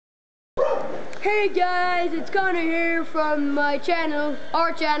Hey guys, it's Connor here from my channel,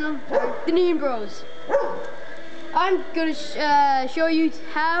 our channel, the Neon Bros. I'm gonna show you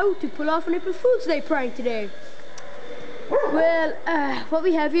how to pull off an April Fool's Day prank today. Well, what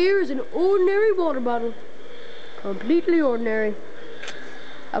we have here is an ordinary water bottle. Completely ordinary.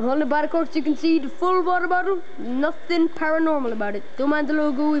 I'm holding it by the cork so you can see the full water bottle. Nothing paranormal about it. Don't mind the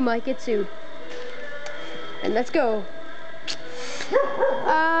logo, we might get sued. And let's go.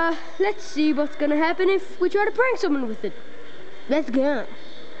 Let's see what's gonna happen if we try to prank someone with it. Let's go.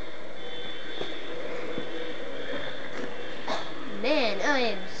 Man, I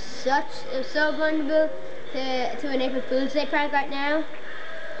am so vulnerable to an April Fool's Day prank right now.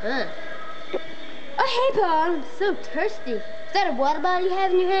 Oh, hey Paul, I'm so thirsty. Is that a water bottle you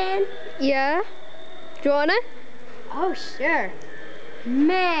have in your hand? Yeah. Do you want it? Oh, sure.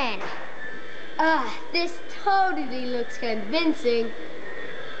 Man. This totally looks convincing.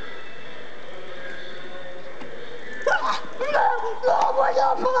 No, what's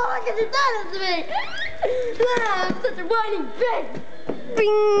up? I can do that to me. I'm such a whining bitch.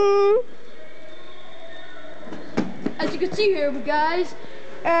 Bing! As you can see here, guys,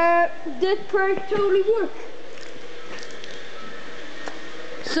 that prank totally worked.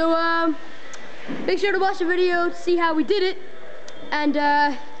 So, make sure to watch the video to see how we did it. And,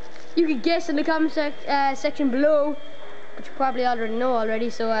 you can guess in the comment section below, but you probably already know already.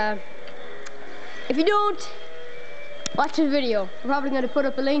 So if you don't, watch the video. I'm probably going to put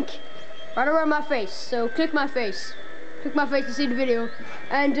up a link right around my face. So click my face to see the video.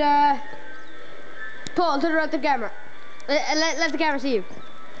 And Paul, turn around the camera. Let the camera see you.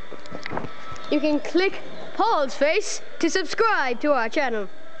 You can click Paul's face to subscribe to our channel.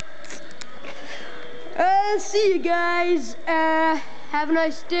 See you guys. Have a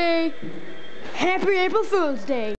nice day. Happy April Fool's Day.